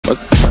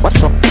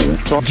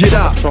Get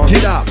up,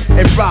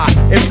 and rock,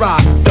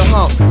 the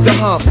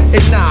hump,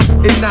 and knock.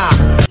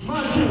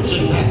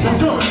 Let's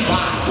do it.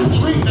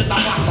 Street that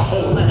I got the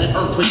hole in it,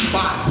 earthly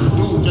spot.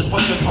 Dude just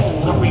put the hole,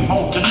 the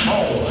remote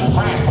control.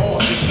 Crash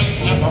forward, the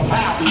shit never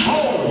power we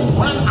roll.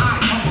 When I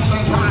come to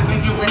the time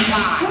and you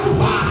reply,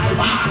 bye.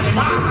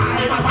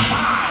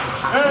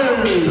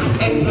 Hey,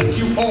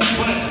 execute all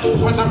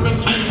plans. When I've been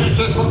 2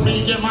 inches with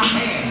me in my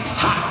hand.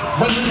 Hot,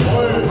 when you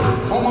hold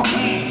for my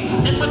pants.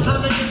 In return,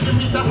 they just give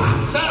me the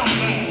hot sound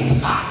man.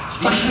 Hot,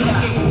 structure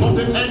this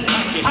golden egg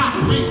package. Hot,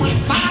 frequent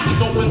sign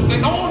is open,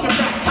 and on your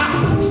back. Hot,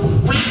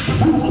 reach the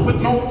moon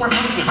with no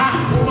rehearsing. Hot,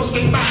 roller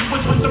skate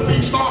backwards when the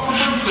beat starts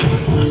immersing.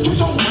 You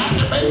so mad,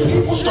 you make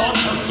people start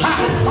cursing.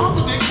 Hot,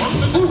 confident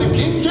person in the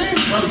King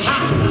James version.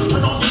 Hot,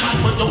 turn on your light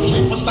when your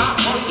shit will stop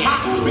working.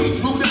 Hot, beats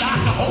rooted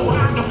out the whole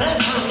round your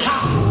head hurting.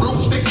 Hot,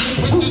 broomsticks and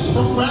witches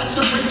from rags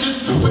to riches.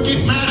 We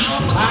get mad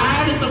up, but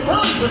I get the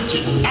bird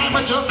riches.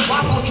 Amateur, why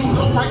won't you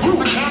look right in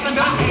the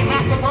calendar? I ain't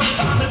have to run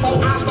time before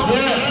I start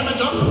the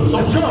amateur. So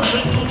sure,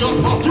 when you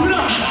just bust my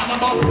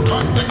animal,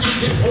 cut the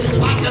get moves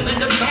like a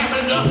nigga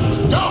stabbing ya.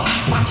 Yo,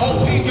 my whole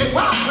team get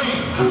wild clean.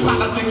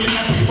 Politicking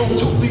and people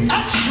to the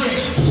extreme.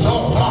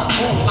 So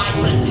hardcore like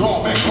Rick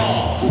Draw, Big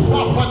Law.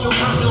 Fuck what you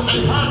heard, you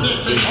ain't heard this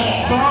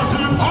before.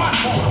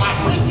 Hardcore like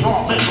Rick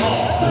Draw, Big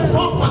Law.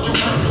 Fuck what you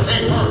heard, you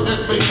ain't heard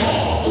this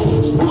before.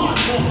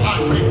 Hardcore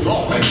like Rick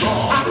Draw, Big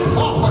Law.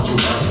 Fuck what you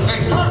heard, you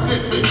ain't heard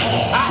this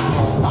before.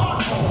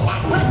 Hardcore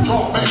like Rick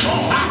Draw, Big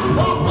Law.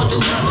 Fuck what you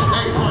heard, you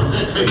ain't heard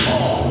this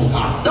before.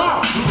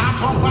 Dog, I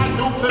come right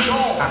through the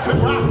door. We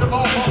rock the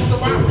ball, bust the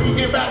rock, we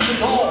get back to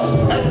ball.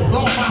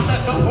 Explore my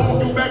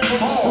metaphor, you beg for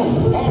more.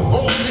 On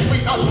bullshit, we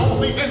are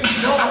solely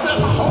insecure. I said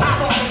my whole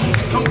story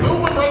is come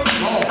through and break the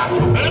law.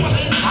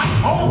 Family's like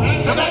home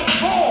and connect the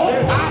ball.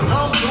 I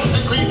come through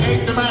and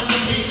create the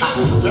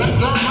masterpieces. Let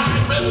your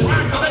mind been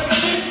right so they can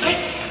be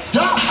six.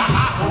 Yo,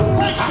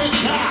 break shit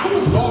now.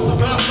 Lost the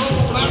girl, so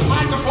left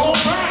like a full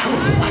brown.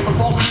 Right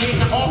before I need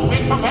to off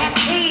with my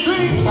vaccine.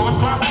 Start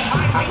grab on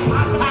my face,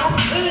 lots of out.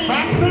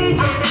 Vaccine,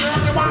 baby girl,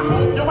 you want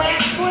hope your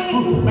ass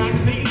clean.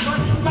 Magazine,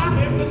 stop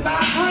him to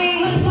stop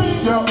green.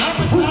 Yo,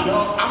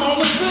 I'm on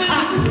the scene. I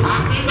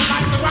feel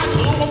like the right to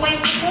away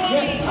the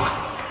queen.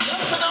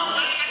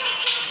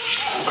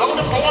 Blow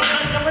the floor,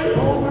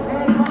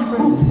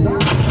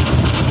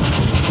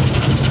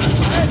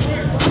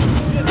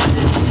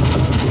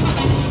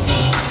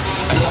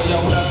 Yo,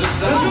 what up, this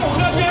is? Let's go,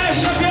 clap your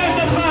hands,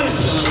 everybody.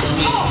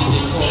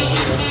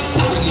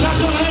 Clap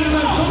your hands,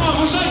 come on,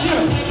 what's that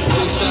here?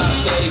 Big side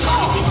steady,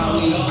 pound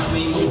on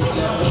me, move it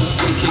down, let's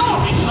get it,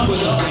 put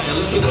it down,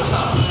 let's get it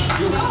hot.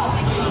 Yo,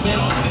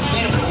 man,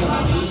 damn, let's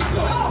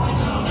go.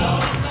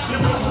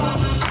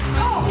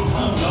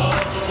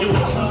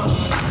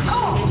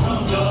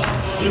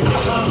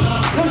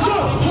 Let's go.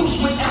 Who's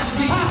with SV?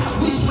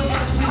 Who's with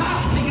SV?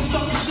 Niggas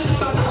talking shit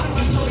about the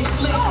niggas so they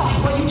slip.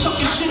 Why you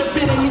talking shit up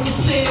in a nigga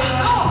say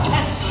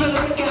S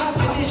spiller, make it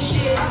happen this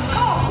year.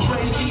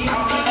 Trace to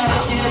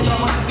E-R-E-S, yeah,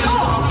 don't want to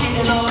start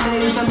getting all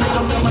ladies. I make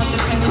them come out the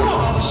penny.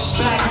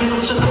 Back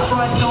middle to the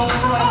front, don't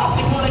front.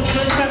 They want a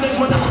good time, they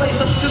want to place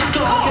up the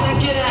score. Can I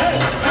get it?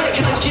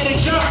 Can I get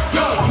it? Yo,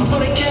 you for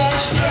the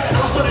cash?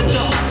 Or for the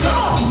dough?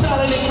 We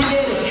styling and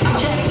creative. The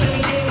gangs and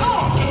the games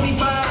can't be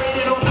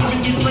violated or even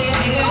get played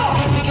here.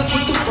 Niggas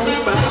with the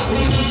first facts,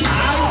 niggas with the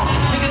ties,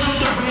 niggas with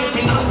the red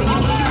things, niggas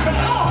with the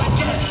rest.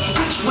 Yes,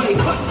 which way,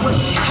 what way,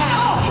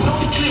 how? Know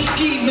the clip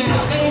ski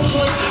mask, aim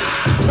point.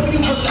 Know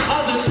you hurt the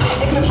others,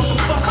 ignorant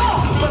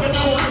motherfuckers. But of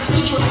course,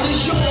 the choice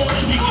is yours.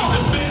 You can get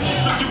the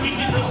best, so you can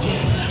get this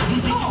game. You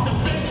can get the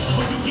best,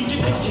 or you can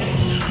get this game.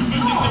 You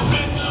can get the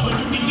best, or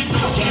you can get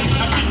this game.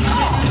 I can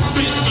take this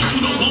best, but you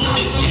don't want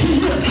this game.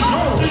 You can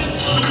get this,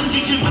 or you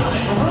can get my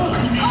thing. You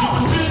can get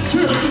my this,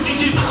 or you can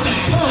get my thing.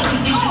 You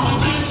can get my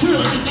this, or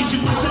you can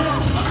get my thing.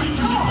 I think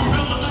you get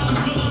gorilla, cause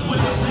gorillas what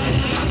I say.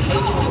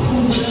 Who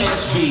is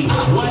SV?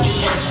 What is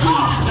SV?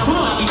 Now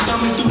as I be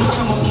thumbing through the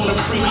come up on a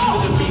free, either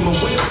to be my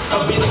whip,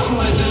 up in the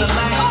corners in the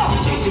line.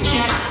 Chase a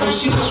cat, or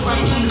she was right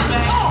from the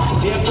back.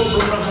 Therefore,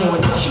 blow the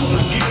horn, you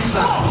shooting get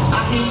inside.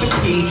 I hit the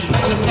P,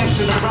 magnum packs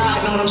in the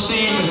ride, know what I'm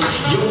saying?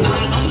 Yo,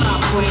 right, I'm not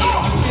playing.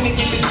 You finna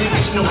get the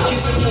diggers, no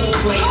kissing, full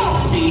play.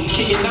 B,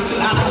 kicking nothing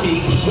out of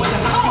me.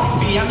 Wonder how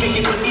could it be? I make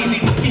it look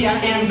easy to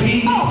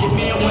P-I-M-B. Your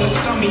man wanna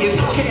stun me, it's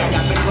okay, I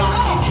got the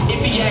Glock.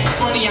 If he acts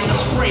funny, I'ma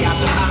spray out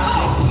the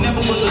objects.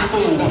 Never was a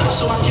fool,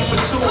 so I kept a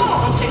tool.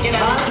 Don't take it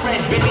as a threat,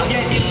 baby,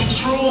 yeah, it's the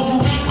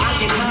truth. I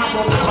get high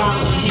off the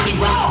bombs and hit me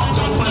rock.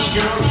 Don't punch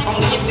girls,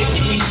 only if they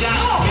give me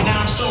shot. And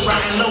I'm so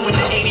riding low in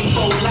the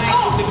 84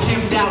 lack with the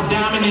pimped out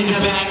diamond in the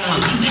back. You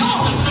can get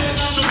the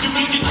best, so you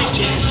can get this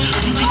cat.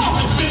 You can get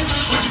the best,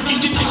 or you can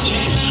get this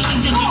cat. You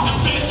can get the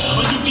best,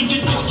 or you can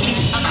get this cat.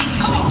 I think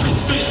you take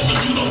this best, but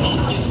you don't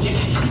want this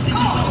cat.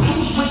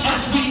 Who's with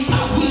SV?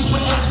 Who's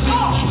with SV?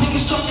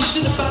 Niggas talking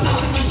shit about the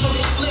niggas so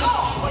they slip.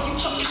 Why you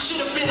talking shit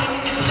up in a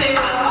nigga say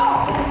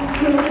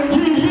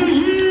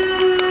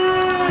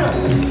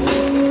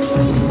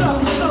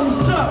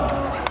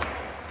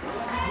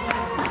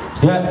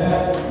Yeah,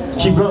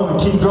 keep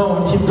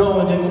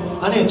going, and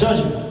I didn't judge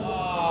you.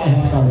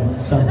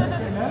 Sorry.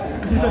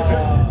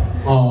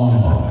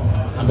 Oh,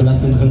 aber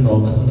lass ihn drin,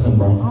 Bro.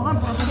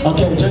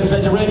 Okay, Judges, are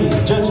you ready?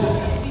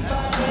 Judges.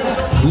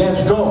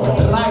 Let's go.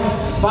 3,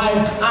 2,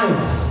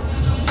 1.